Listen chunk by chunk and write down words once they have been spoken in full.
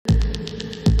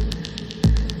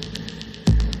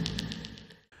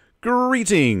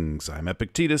Greetings, I'm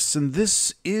Epictetus, and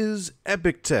this is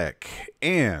Epic Tech,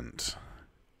 and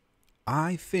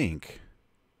I think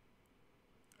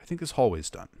this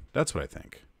hallway's done. That's what I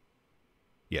think.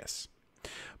 Yes.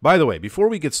 By the way, before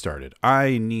we get started,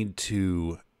 I need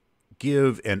to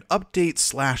give an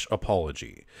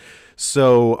update/apology.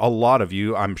 So a lot of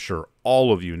you, I'm sure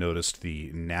all of you, noticed the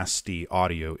nasty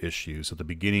audio issues at the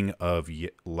beginning of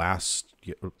the last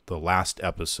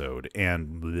episode,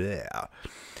 and bleh.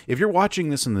 If you're watching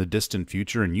this in the distant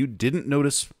future and you didn't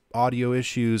notice audio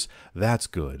issues, that's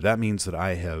good. That means that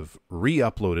I have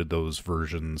re-uploaded those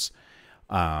versions.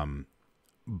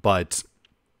 But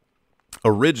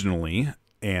originally,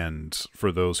 and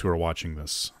for those who are watching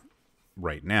this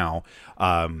right now,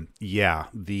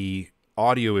 the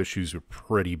audio issues are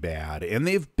pretty bad, and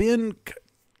they've been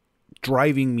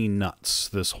driving me nuts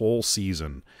this whole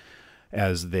season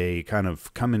as they kind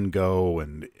of come and go,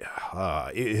 and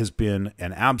it has been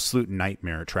an absolute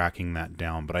nightmare tracking that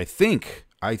down. But I think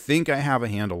I have a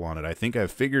handle on it. I think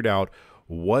I've figured out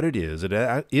what it is. It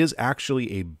is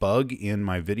actually a bug in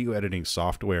my video editing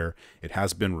software. It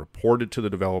has been reported to the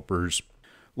developers.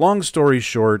 Long story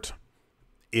short,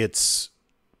 it's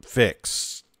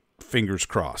fixed. Fingers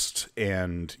crossed.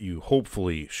 And you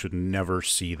hopefully should never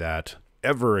see that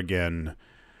ever again.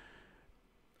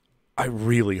 I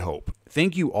really hope.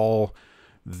 Thank you all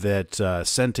that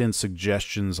sent in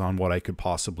suggestions on what I could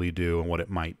possibly do and what it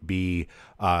might be.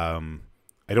 I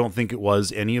don't think it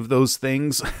was any of those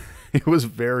things. It was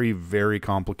very, very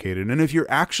complicated. And if you're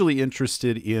actually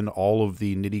interested in all of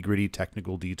the nitty-gritty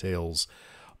technical details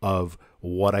of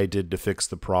what I did to fix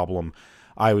the problem,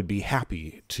 I would be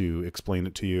happy to explain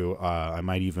it to you. I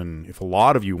might even, if a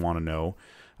lot of you want to know,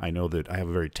 I know that I have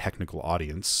a very technical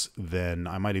audience, then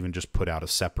I might even just put out a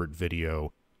separate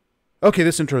video. Okay,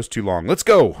 this intro is too long. Let's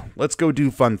go. Let's go do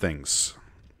fun things.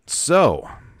 So,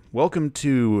 welcome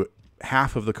to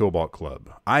half of the Cobalt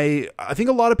Club. I think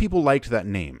a lot of people liked that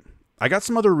name. I got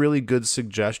some other really good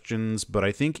suggestions, but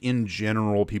I think in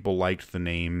general people liked the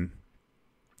name.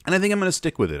 And I think I'm going to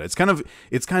stick with it. It's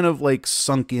kind of like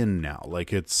sunk in now.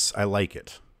 Like I like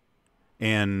it.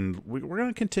 And we're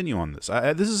going to continue on this.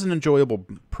 This is an enjoyable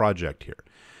project here.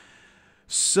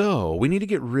 So we need to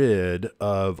get rid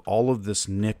of all of this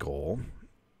nickel,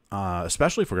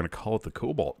 especially if we're going to call it the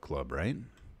Cobalt Club, right?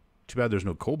 Too bad there's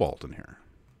no cobalt in here.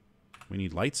 We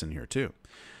need lights in here too.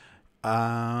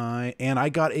 And I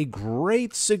got a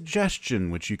great suggestion,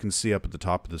 which you can see up at the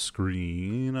top of the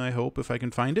screen, I hope, if I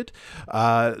can find it,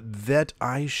 that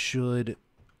I should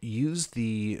use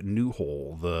the new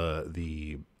hole,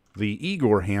 the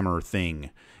Igor hammer thing.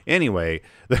 Anyway,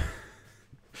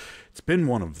 it's been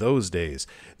one of those days.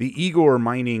 The Igor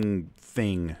mining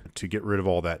thing to get rid of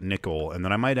all that nickel, and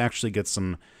then I might actually get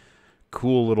some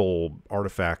cool little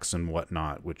artifacts and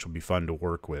whatnot, which will be fun to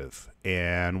work with.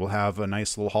 And we'll have a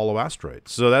nice little hollow asteroid.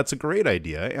 So that's a great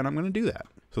idea, and I'm going to do that.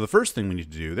 So the first thing we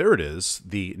need to do, there it is,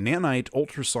 the nanite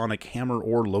ultrasonic hammer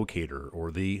ore locator,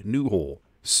 or the new hole.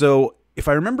 So if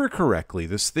I remember correctly,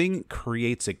 this thing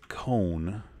creates a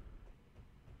cone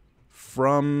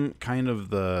from kind of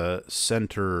the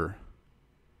center,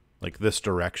 like this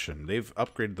direction. They've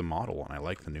upgraded the model, and I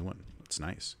like the new one. It's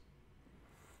nice.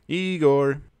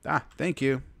 Igor. Thank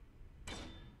you.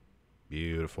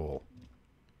 Beautiful.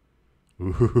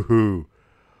 Ooh.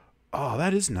 Oh,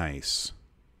 that is nice.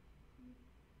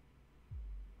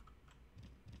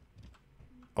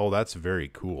 Oh, that's very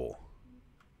cool.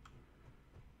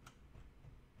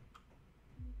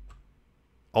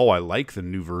 Oh, I like the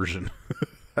new version.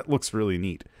 That looks really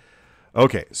neat.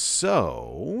 Okay,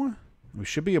 so we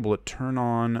should be able to turn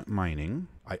on mining.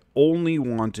 I only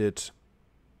want it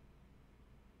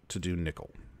to do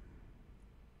nickel.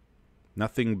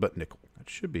 Nothing but nickel. That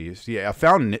should be. Yeah, I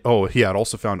found. Oh, yeah, it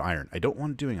also found iron. I don't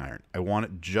want it doing iron. I want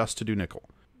it just to do nickel.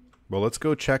 Well, let's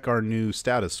go check our new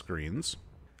status screens.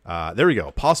 There we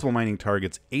go. Possible mining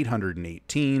targets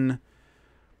 818.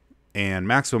 And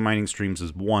maximum mining streams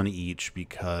is 1 each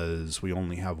because we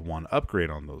only have 1 upgrade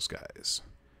on those guys.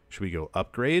 Should we go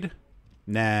upgrade?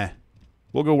 Nah.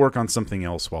 We'll go work on something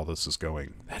else while this is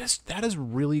going. That is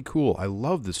really cool. I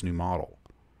love this new model.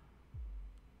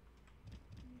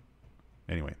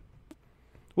 Anyway,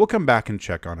 we'll come back and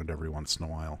check on it every once in a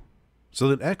while. So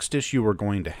the next issue we're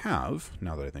going to have,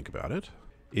 now that I think about it,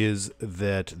 is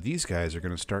that these guys are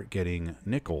going to start getting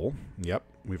nickel. Yep,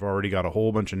 we've already got a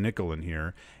whole bunch of nickel in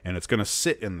here, and it's going to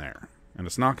sit in there, and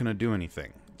it's not going to do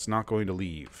anything. It's not going to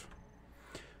leave.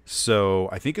 So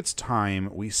I think it's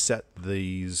time we set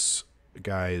these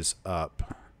guys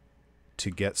up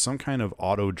to get some kind of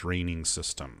auto-draining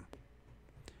system.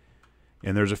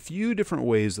 And there's a few different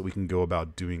ways that we can go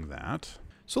about doing that.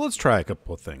 So let's try a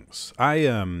couple of things.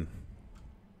 I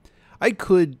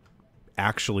could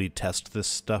actually test this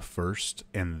stuff first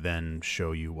and then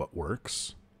show you what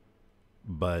works.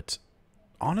 But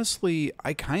honestly,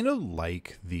 I kind of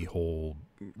like the whole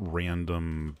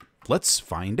random, let's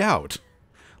find out.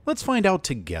 Let's find out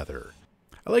together.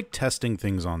 I like testing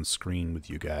things on screen with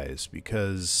you guys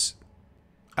because,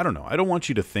 I don't know, I don't want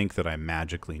you to think that I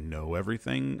magically know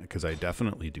everything, because I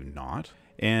definitely do not.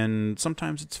 And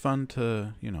sometimes it's fun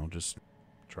to, just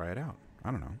try it out.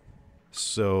 I don't know.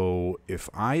 So if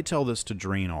I tell this to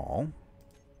drain all,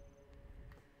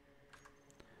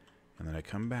 and then I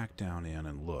come back down in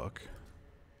and look,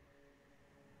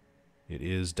 it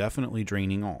is definitely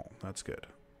draining all. That's good.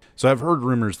 So I've heard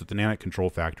rumors that the Nanite Control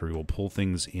Factory will pull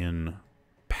things in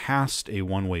past a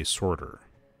one-way sorter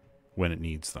when it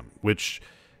needs them, which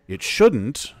it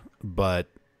shouldn't, but,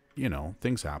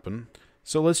 things happen.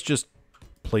 So let's just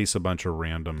place a bunch of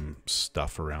random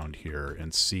stuff around here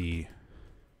and see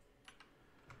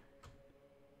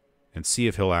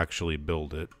if he'll actually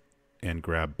build it and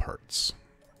grab parts.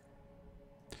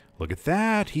 Look at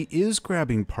that. He is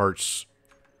grabbing parts.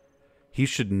 He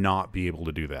should not be able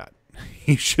to do that.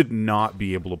 He should not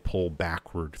be able to pull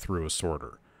backward through a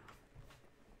sorter.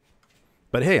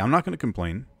 But hey, I'm not going to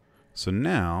complain. So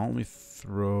now let me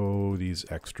throw these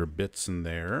extra bits in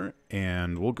there,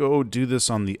 and we'll go do this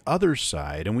on the other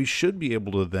side, and we should be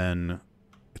able to then,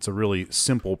 it's a really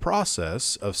simple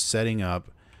process of setting up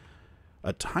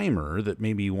a timer that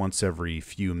maybe once every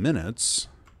few minutes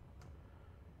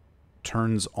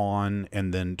turns on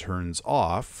and then turns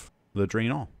off the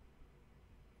drain all.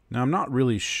 Now, I'm not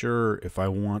really sure if I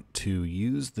want to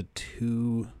use the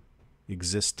two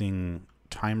existing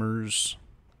timers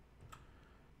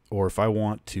or if I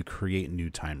want to create new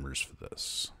timers for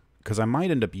this, because I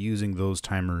might end up using those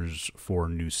timers for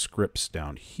new scripts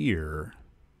down here.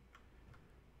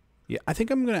 Yeah, I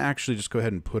think I'm going to actually just go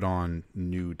ahead and put on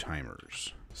new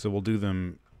timers. So we'll do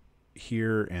them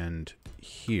here and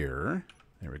here.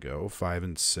 There we go, 5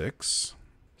 and 6.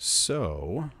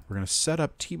 So we're going to set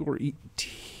up TB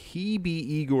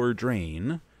Igor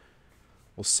Drain.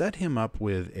 We'll set him up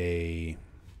with a,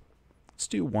 let's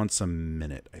do once a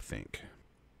minute, I think.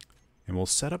 And we'll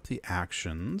set up the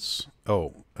actions.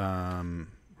 Oh,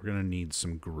 we're going to need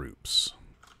some groups.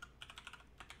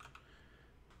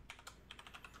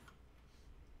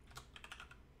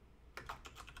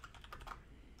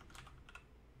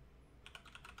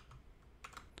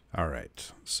 All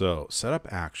right, so set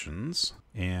up actions,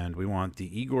 and we want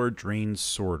the Igor Drain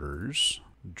Sorters,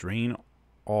 drain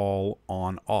all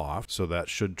on off, so that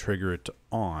should trigger it to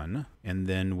on. And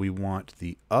then we want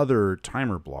the other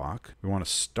timer block. We want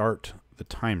to start the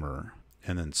timer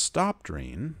and then stop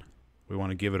drain. We want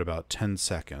to give it about 10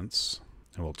 seconds,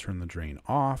 and we'll turn the drain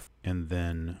off, and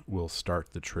then we'll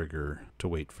start the trigger to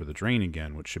wait for the drain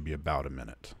again, which should be about a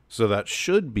minute. So that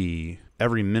should be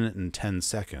every minute and 10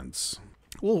 seconds.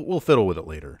 We'll fiddle with it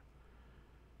later,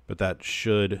 but that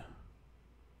should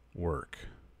work.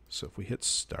 So if we hit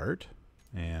start,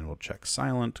 and we'll check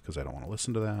silent because I don't want to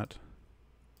listen to that.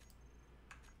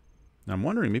 Now I'm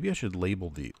wondering, maybe I should label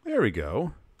the, there we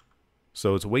go.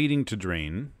 So it's waiting to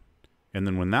drain, and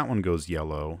then when that one goes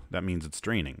yellow, that means it's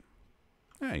draining.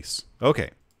 Nice.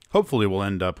 Okay. Hopefully we'll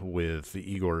end up with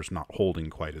the Igor's not holding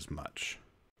quite as much.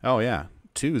 Oh yeah,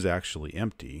 2 is actually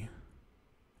empty.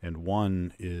 And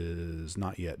 1 is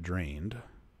not yet drained,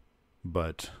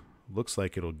 but looks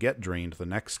like it'll get drained the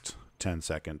next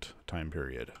 10-second time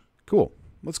period. Cool.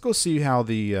 Let's go see how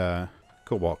the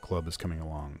Cobalt Club is coming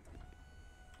along.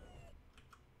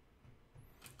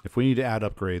 If we need to add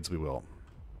upgrades, we will.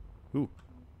 Ooh,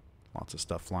 lots of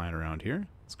stuff flying around here.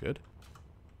 That's good.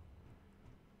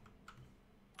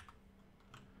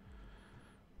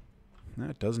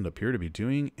 That doesn't appear to be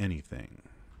doing anything.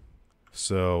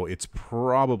 So it's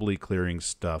probably clearing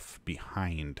stuff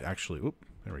behind. Actually, oop,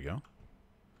 there we go.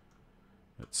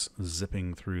 It's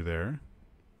zipping through there.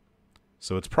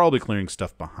 So it's probably clearing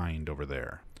stuff behind over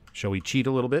there. Shall we cheat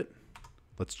a little bit?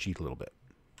 Let's cheat a little bit.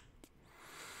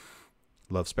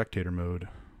 Love spectator mode.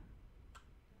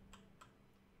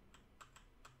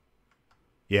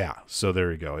 Yeah, so there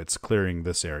we go. It's clearing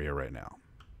this area right now,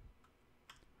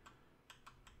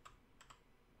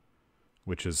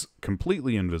 which is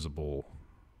completely invisible.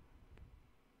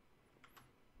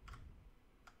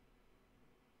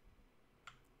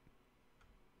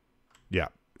 Yeah,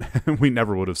 we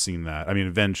never would have seen that. I mean,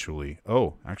 eventually.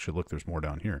 Oh, actually, look, there's more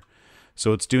down here.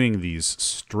 So it's doing these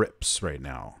strips right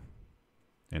now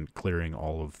and clearing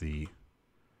all of the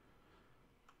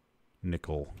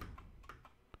nickel.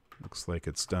 Looks like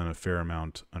it's done a fair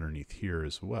amount underneath here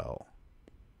as well.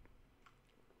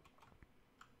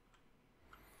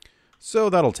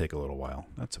 So that'll take a little while.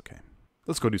 That's okay.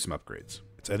 Let's go do some upgrades.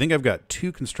 So I think I've got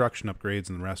 2 construction upgrades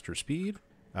and the rest are speed.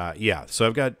 Yeah, so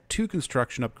I've got 2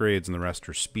 construction upgrades and the rest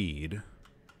are speed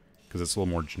because it's a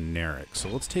little more generic. So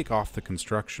let's take off the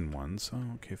construction ones.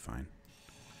 Oh, okay, fine.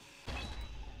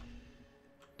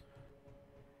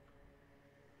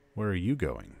 Where are you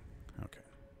going? Okay.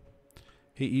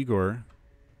 Hey, Igor.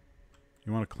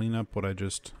 You want to clean up what I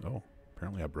just... Oh,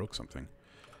 apparently I broke something.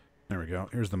 There we go.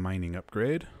 Here's the mining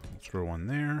upgrade. Let's throw one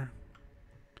there.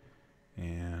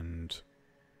 And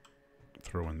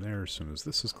throw one there as soon as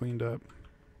this is cleaned up.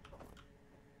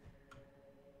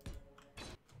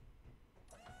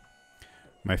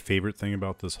 My favorite thing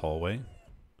about this hallway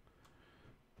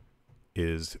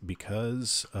is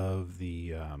because of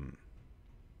the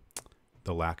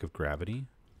lack of gravity.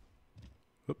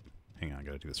 Oop, hang on, I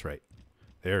gotta do this right.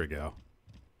 There we go.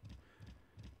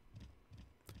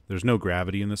 There's no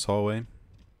gravity in this hallway,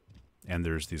 and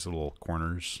there's these little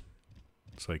corners,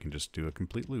 so I can just do a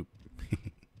complete loop.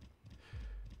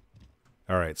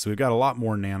 Alright, so we've got a lot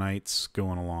more nanites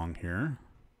going along here.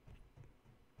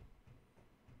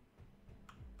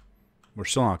 We're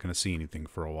still not going to see anything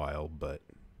for a while, but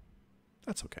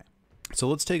that's okay. So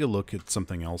let's take a look at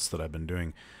something else that I've been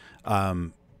doing.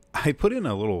 I put in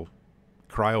a little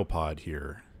cryopod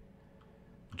here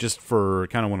just for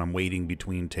kind of when I'm waiting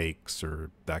between takes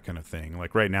or that kind of thing.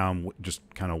 Like right now I'm just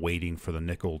kind of waiting for the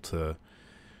nickel to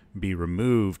be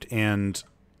removed, and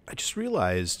I just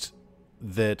realized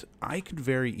that I could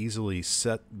very easily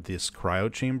set this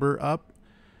cryo chamber up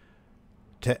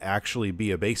to actually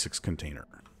be a basics container.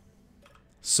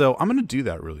 So I'm going to do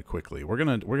that really quickly. We're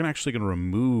actually going to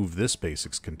remove this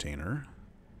basics container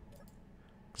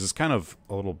because it's kind of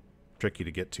a little tricky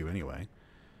to get to anyway.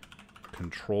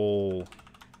 Control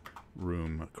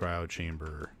room cryo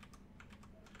chamber,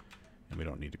 and we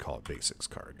don't need to call it basics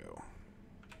cargo.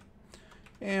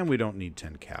 And we don't need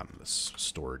 10 cabinets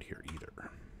stored here either.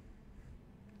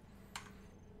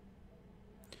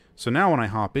 So now when I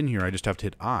hop in here, I just have to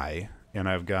hit I, and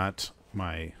I've got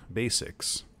my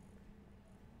basics.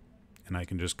 And I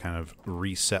can just kind of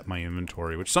reset my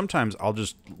inventory, which sometimes I'll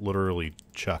just literally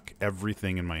chuck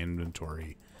everything in my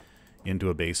inventory into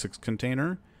a basics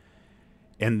container.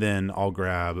 And then I'll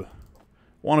grab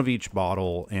one of each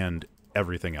bottle and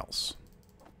everything else.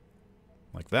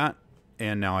 Like that.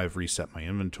 And now I've reset my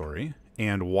inventory.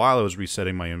 And while I was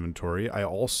resetting my inventory, I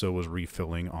also was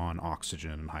refilling on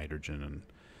oxygen and hydrogen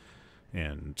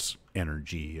and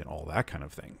energy and all that kind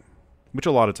of thing, which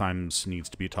a lot of times needs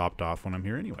to be topped off when I'm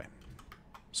here anyway.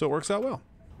 So it works out well.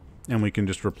 And we can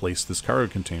just replace this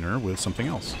cargo container with something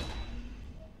else.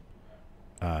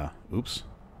 Oops.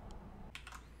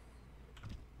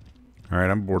 Alright,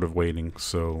 I'm bored of waiting,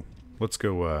 so let's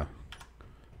go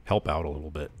help out a little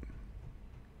bit.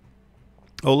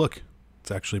 Oh, look.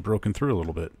 It's actually broken through a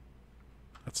little bit.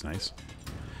 That's nice.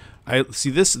 I see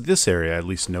this area I at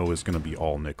least know is going to be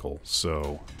all nickel,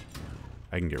 so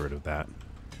I can get rid of that.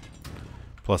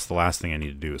 Plus, the last thing I need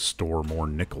to do is store more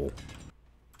nickel.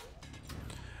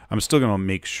 I'm still going to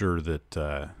make sure that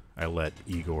I let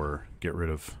Igor get rid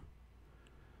of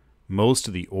most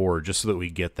of the ore just so that we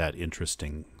get that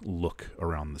interesting look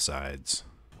around the sides.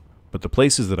 But the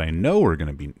places that I know are going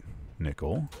to be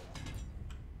nickel,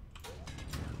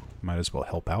 might as well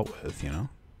help out with, you know?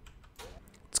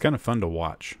 It's kind of fun to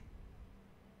watch.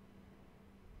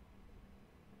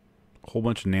 A whole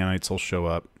bunch of nanites will show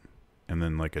up, and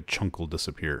then like a chunk will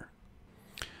disappear.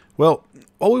 Well,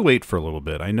 while we wait for a little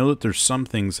bit, I know that there's some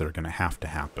things that are going to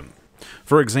happen.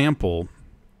 For example,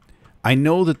 I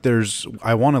know that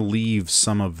I want to leave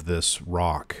some of this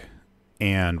rock,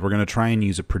 and we're going to try and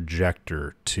use a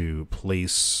projector to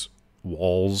place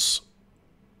walls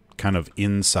kind of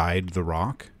inside the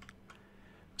rock.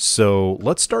 So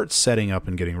let's start setting up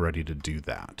and getting ready to do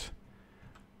that.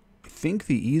 I think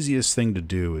the easiest thing to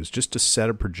do is just to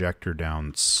set a projector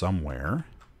down somewhere,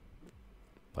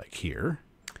 like here.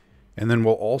 And then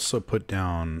we'll also put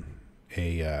down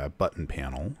a button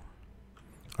panel.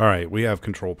 All right, we have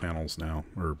control panels now,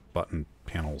 or button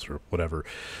panels, or whatever.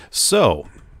 So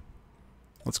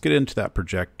let's get into that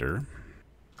projector.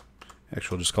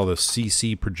 Actually, we'll just call this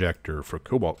CC projector for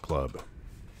Cobalt Club.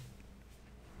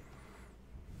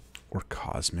 Or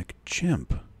Cosmic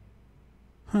Chimp.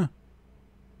 Huh.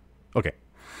 Okay.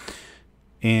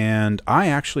 And I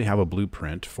actually have a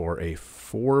blueprint for a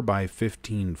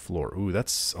 4x15 floor. Ooh,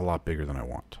 that's a lot bigger than I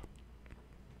want.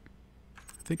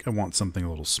 I think I want something a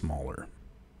little smaller.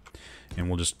 And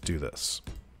we'll just do this.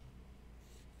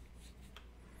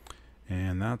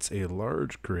 And that's a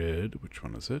large grid. Which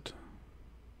one is it?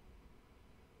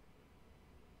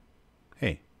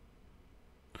 Hey.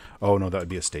 Oh, no, that would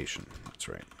be a station. That's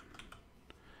right.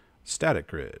 Static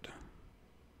grid.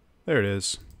 There it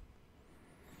is.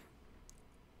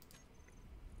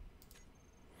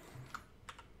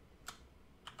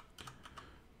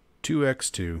 Two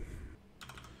x2.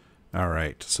 All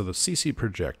right, so the CC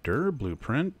projector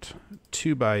blueprint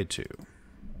 2x2.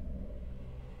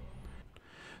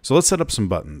 So let's set up some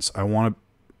buttons. I want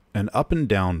an up and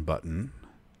down button,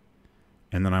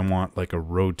 and then I want like a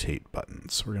rotate button.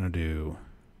 So we're going to do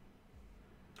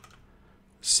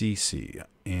CC,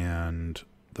 and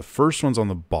the first one's on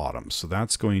the bottom, so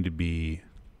that's going to be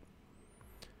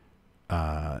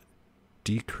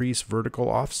decrease vertical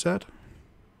offset.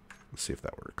 Let's see if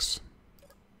that works.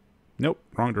 Nope,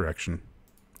 wrong direction.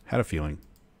 Had a feeling.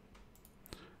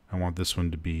 I want this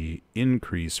one to be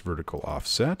increase vertical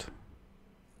offset.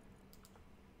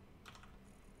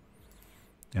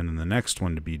 And then the next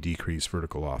one to be decrease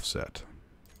vertical offset.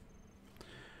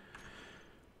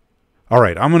 All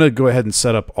right, I'm going to go ahead and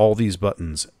set up all these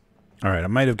buttons. All right, I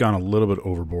might have gone a little bit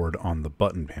overboard on the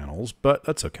button panels, but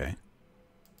that's okay.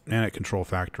 And at control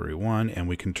factory 1, and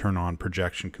we can turn on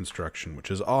projection construction, which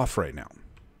is off right now.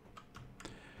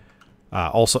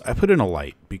 Also, I put in a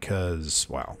light because,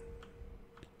 wow,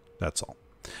 that's all.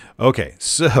 Okay,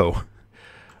 so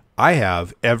I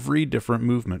have every different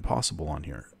movement possible on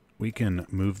here. We can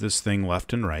move this thing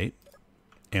left and right,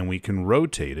 and we can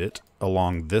rotate it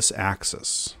along this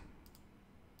axis.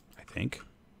 I think.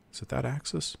 Is it that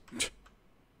axis?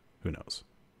 Who knows?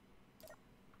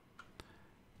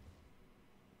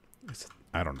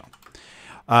 I don't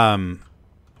know.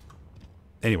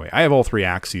 Anyway, I have all three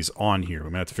axes on here.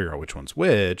 We might have to figure out which one's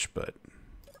which, but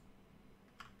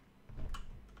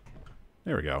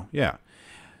there we go. Yeah.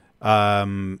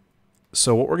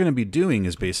 So what we're going to be doing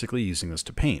is basically using this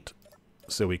to paint.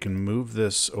 So we can move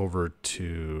this over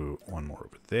to one more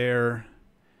over there,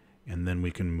 and then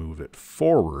we can move it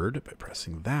forward by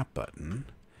pressing that button.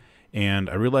 And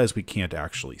I realize we can't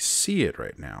actually see it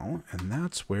right now, and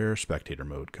that's where spectator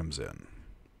mode comes in.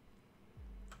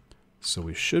 So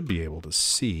we should be able to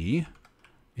see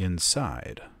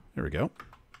inside. There we go.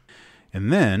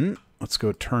 And then let's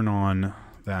go turn on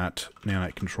that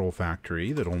nanite control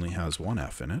factory that only has one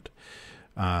F in it.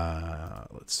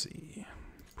 Let's see.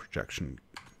 Projection.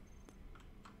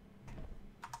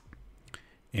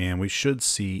 And we should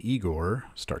see Igor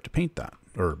start to paint that,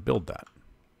 or build that.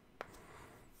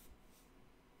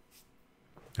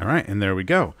 All right, and there we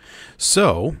go.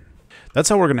 So that's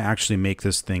how we're going to actually make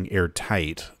this thing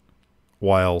airtight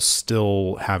while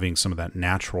still having some of that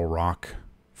natural rock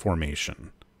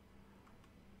formation.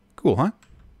 Cool, huh?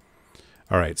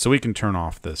 All right, so we can turn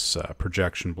off this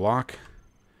projection block,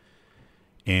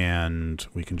 and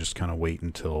we can just kind of wait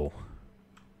until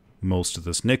most of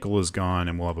this nickel is gone,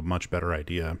 and we'll have a much better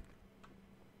idea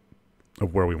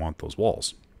of where we want those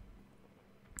walls.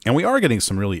 And we are getting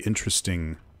some really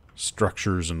interesting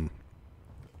structures and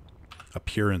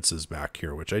appearances back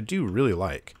here, which I do really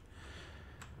like.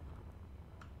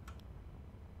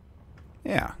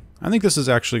 Yeah, I think this is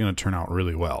actually going to turn out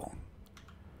really well.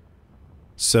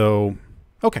 So,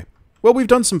 okay. Well, we've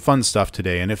done some fun stuff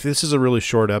today, and if this is a really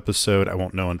short episode, I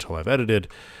won't know until I've edited,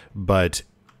 but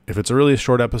if it's a really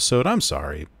short episode, I'm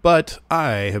sorry. But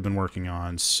I have been working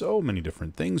on so many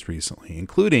different things recently,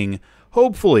 including,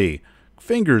 hopefully,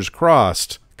 fingers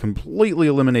crossed, completely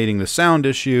eliminating the sound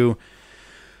issue.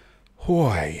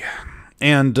 Boy.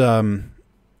 And I'm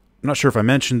not sure if I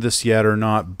mentioned this yet or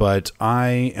not, but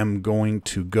I am going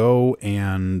to go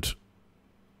and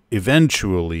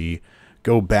eventually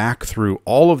go back through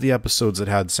all of the episodes that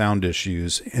had sound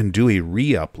issues and do a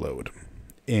re-upload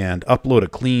and upload a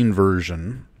clean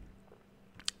version.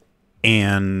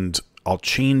 And I'll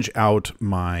change out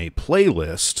my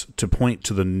playlist to point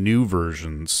to the new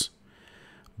versions,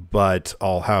 but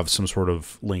I'll have some sort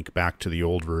of link back to the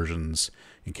old versions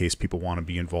in case people want to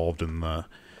be involved in the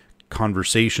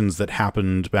conversations that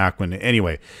happened back when.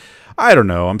 Anyway, I don't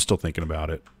know. I'm still thinking about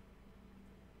it.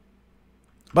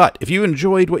 But if you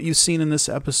enjoyed what you've seen in this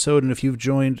episode, and if you've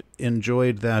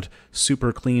enjoyed that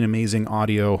super clean, amazing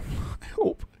audio, I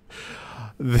hope,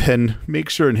 then make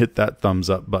sure and hit that thumbs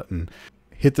up button.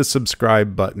 Hit the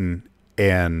subscribe button,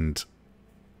 and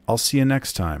I'll see you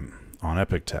next time on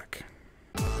Epic Tech.